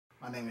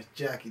name is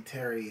Jackie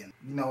Terry, and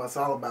you know, it's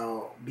all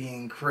about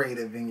being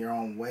creative in your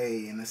own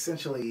way. And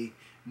essentially,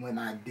 when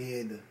I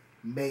did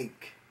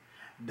make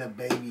the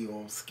baby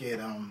oil skit,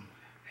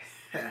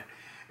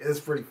 it was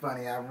pretty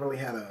funny. I really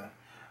had a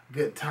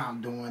good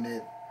time doing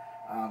it.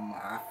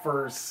 I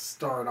first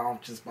started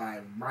off just by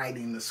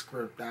writing the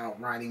script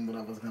out, writing what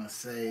I was going to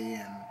say,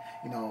 and,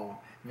 you know,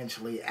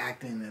 eventually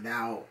acting it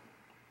out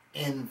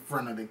in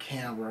front of the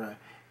camera.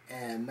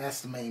 And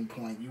that's the main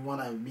point. You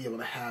want to be able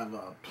to have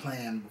a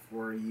plan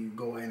before you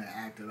go ahead and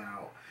act it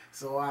out.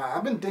 So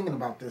I've been thinking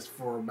about this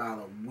for about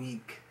a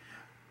week,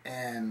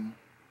 and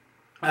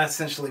I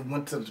essentially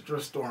went to the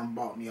thrift store and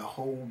bought me a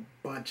whole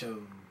bunch of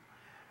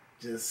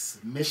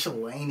just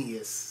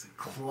miscellaneous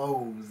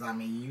clothes. I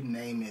mean, you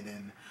name it.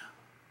 And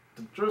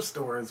the thrift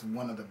store is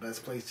one of the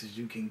best places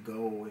you can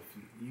go if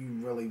you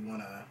really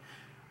want to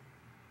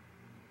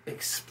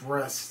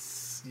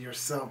express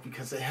yourself,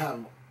 because they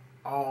have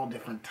all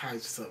different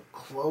types of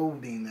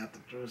clothing at the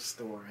thrift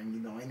store. And,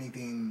 you know,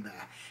 anything, the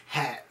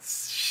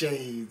hats,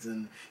 shades,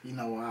 and, you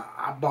know,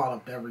 I bought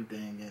up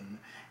everything.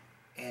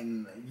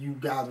 And you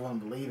guys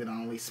wouldn't believe it, I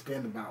only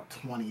spent about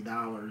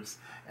 $20,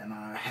 and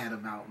I had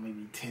about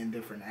maybe 10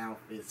 different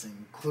outfits,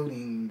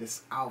 including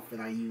this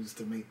outfit I used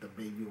to make the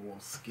baby oil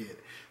skit.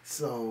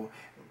 So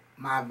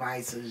my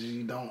advice is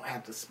you don't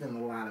have to spend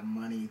a lot of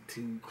money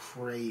to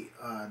create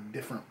a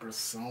different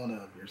persona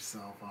of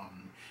yourself.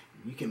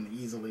 You can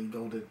easily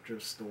go to the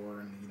thrift store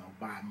and, you know,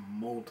 buy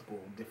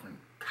multiple different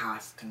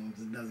costumes.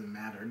 It doesn't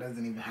matter. It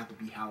doesn't even have to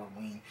be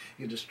Halloween.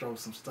 You just throw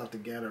some stuff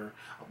together.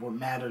 What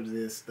matters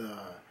is the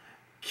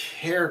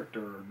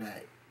character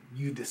that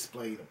you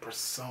display, the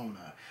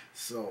persona.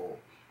 So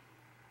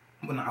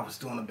when I was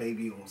doing a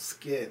baby oil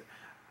skit,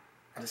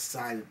 I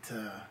decided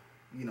to,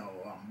 you know,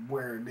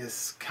 wear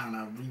this kind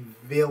of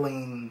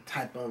revealing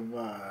type of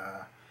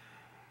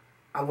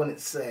I wouldn't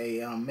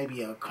say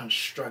maybe a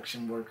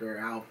construction worker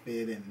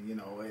outfit, and, you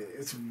know,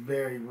 it's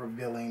very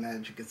revealing.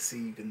 As you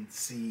can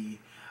see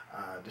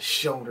the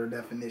shoulder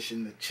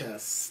definition, the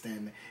chest,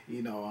 and,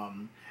 you know,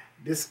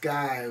 this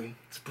guy's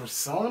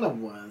persona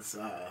was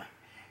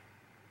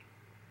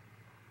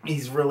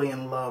he's really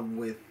in love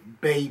with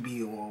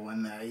baby oil,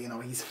 and you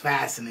know, he's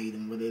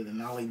fascinated with it,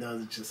 and all he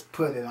does is just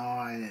put it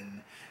on,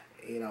 and,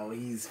 you know,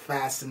 he's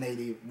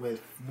fascinated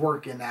with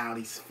working out.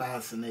 He's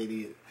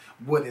fascinated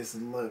with his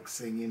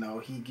looks, and, you know,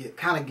 he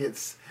kind of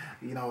gets,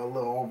 you know, a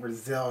little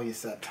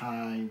overzealous at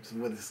times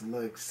with his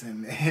looks,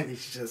 and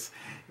he's just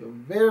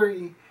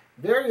very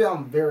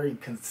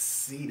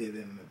conceited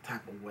in the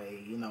type of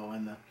way, you know.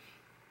 And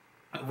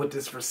what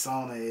this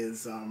persona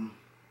is,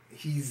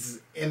 he's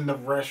in the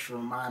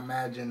restroom. I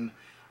imagine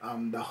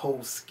the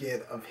whole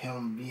skit of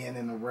him being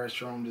in the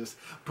restroom, just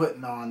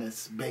putting on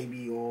this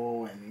baby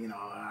oil, and,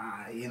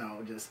 you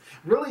know, just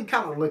really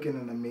kind of looking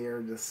in the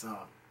mirror, just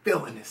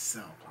feeling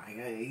himself, like,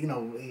 you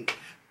know,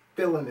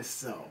 feeling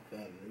himself,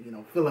 and, you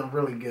know, feeling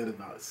really good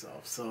about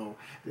himself. So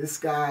this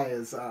guy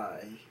is,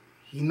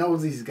 he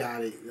knows he's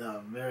got it.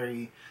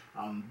 Very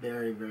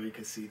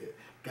conceited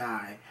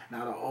guy.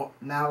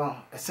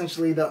 Now,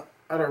 essentially the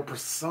other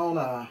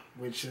persona,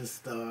 which is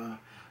the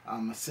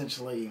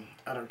essentially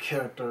other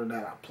character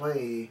that I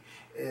play,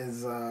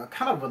 is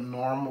kind of a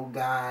normal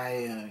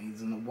guy.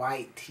 He's in a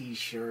white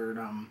t-shirt,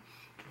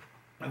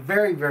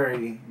 very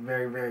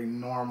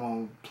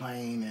normal,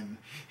 plain, and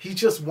he's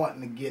just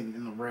wanting to get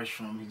in the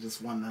restroom. He just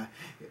wanting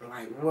to,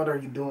 like, what are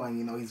you doing?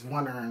 You know, he's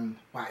wondering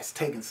why it's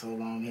taking so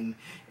long.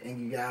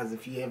 And you guys,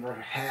 if you ever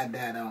had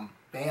that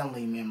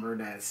family member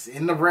that's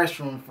in the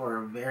restroom for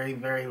a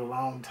very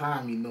long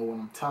time, you know what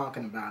I'm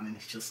talking about, and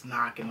it's just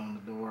knocking on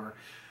the door,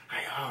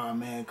 like, oh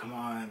man, come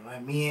on,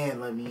 let me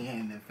in.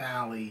 And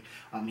finally,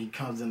 he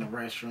comes in the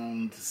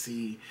restroom to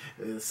see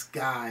this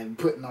guy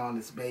putting on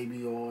this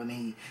baby oil,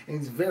 and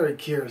he's very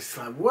curious,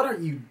 like, what are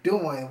you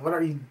doing? What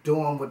are you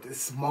doing with this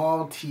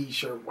small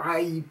t-shirt? Why are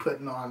you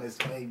putting on this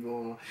baby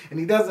oil? And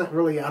he doesn't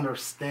really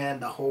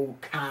understand the whole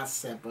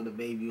concept of the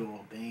baby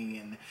oil thing,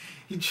 and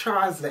he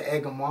tries to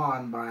egg him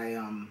on by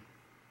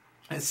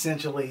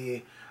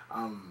essentially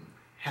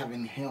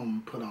having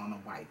him put on a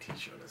white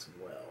t-shirt as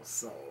well.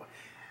 So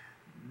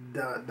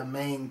the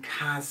main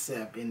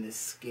concept in this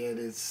skit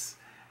is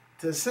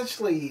to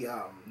essentially,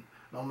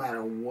 no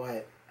matter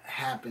what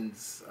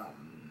happens,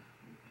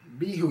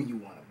 be who you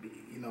want to be.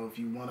 You know, if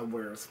you want to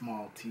wear a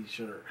small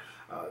t-shirt,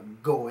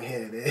 go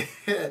ahead.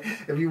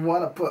 If you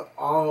want to put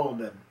all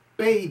the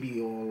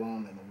baby oil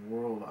on in the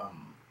world,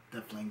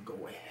 definitely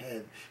go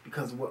ahead,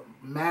 because what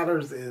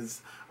matters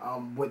is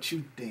what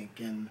you think,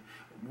 and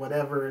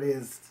whatever it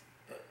is,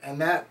 and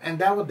that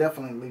will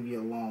definitely leave you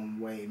a long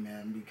way,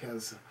 man,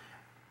 because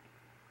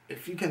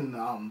if you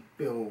can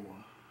feel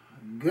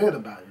good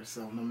about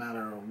yourself, no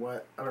matter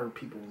what other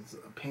people's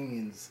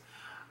opinions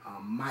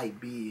might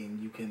be,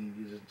 and you can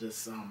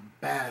just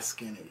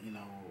bask in it, you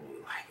know,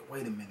 like,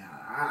 wait a minute,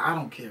 I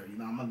don't care, you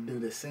know, I'm gonna do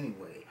this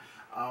anyway,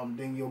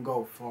 then you'll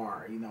go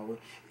far. You know,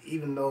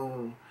 even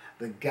though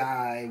the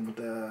guy with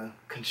the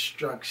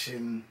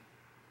construction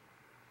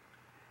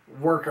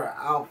worker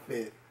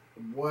outfit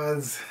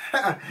was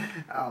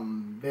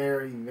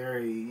very,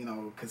 very, you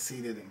know,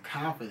 conceited and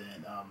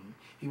confident.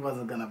 He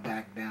wasn't gonna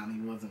back down.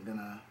 He wasn't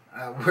gonna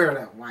wear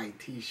that white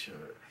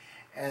T-shirt,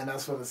 and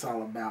that's what it's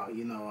all about.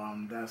 You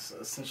know, that's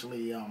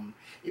essentially,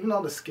 even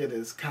though the skit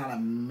is kind of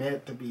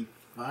meant to be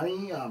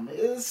funny,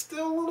 it's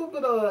still a little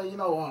bit of, you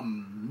know,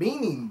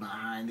 meaning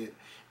behind it,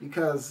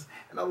 because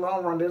in the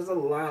long run, there's a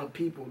lot of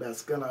people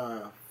that's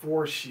gonna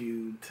force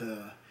you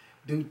to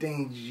do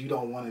things you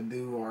don't want to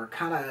do, or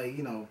kind of,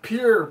 you know,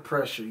 peer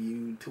pressure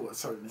you to a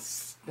certain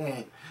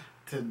extent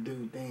to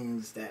do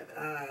things that,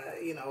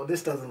 you know,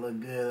 this doesn't look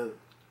good.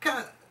 Kind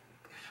of,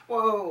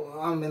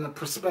 well, in a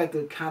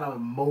perspective, kind of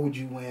mold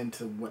you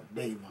into what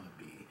they want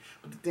to be.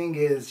 But the thing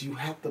is, you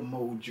have to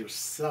mold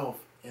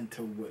yourself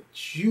into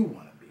what you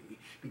want to be,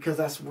 because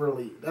that's what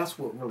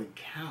really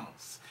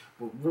counts.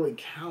 What really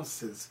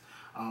counts is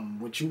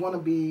what you want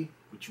to be,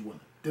 what you want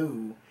to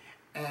do,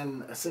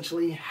 and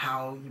essentially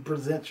how you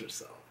present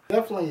yourself.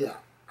 Definitely,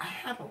 I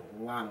had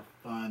a lot of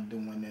fun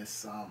doing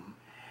this.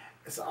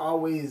 It's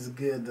always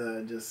good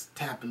to just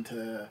tap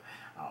into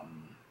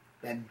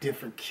that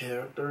different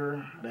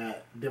character,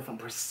 that different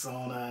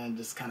persona, and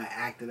just kind of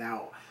act it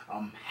out.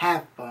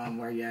 Have fun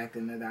while you're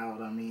acting it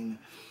out. I mean,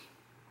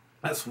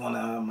 that's one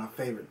of my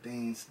favorite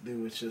things to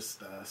do, is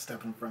just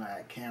step in front of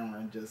that camera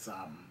and just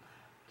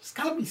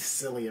kind of be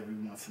silly every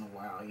once in a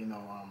while, you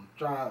know.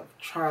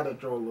 Try to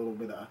throw a little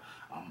bit of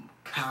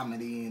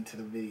comedy into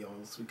the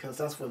videos, because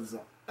that's what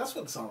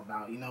it's all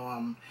about, you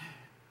know.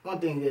 One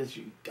thing is,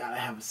 you gotta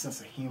have a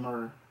sense of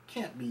humor.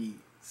 Can't be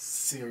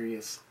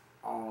serious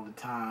all the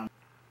time.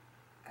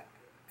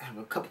 I have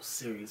a couple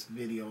serious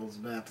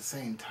videos, but at the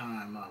same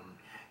time,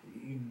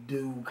 you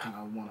do kind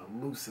of want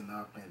to loosen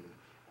up and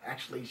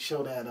actually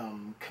show that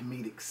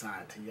comedic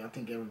side to you. I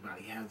think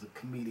everybody has a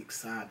comedic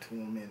side to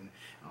them, and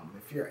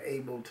if you're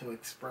able to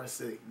express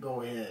it,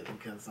 go ahead,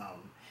 because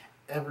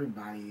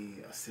everybody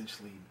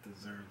essentially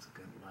deserves a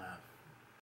good laugh.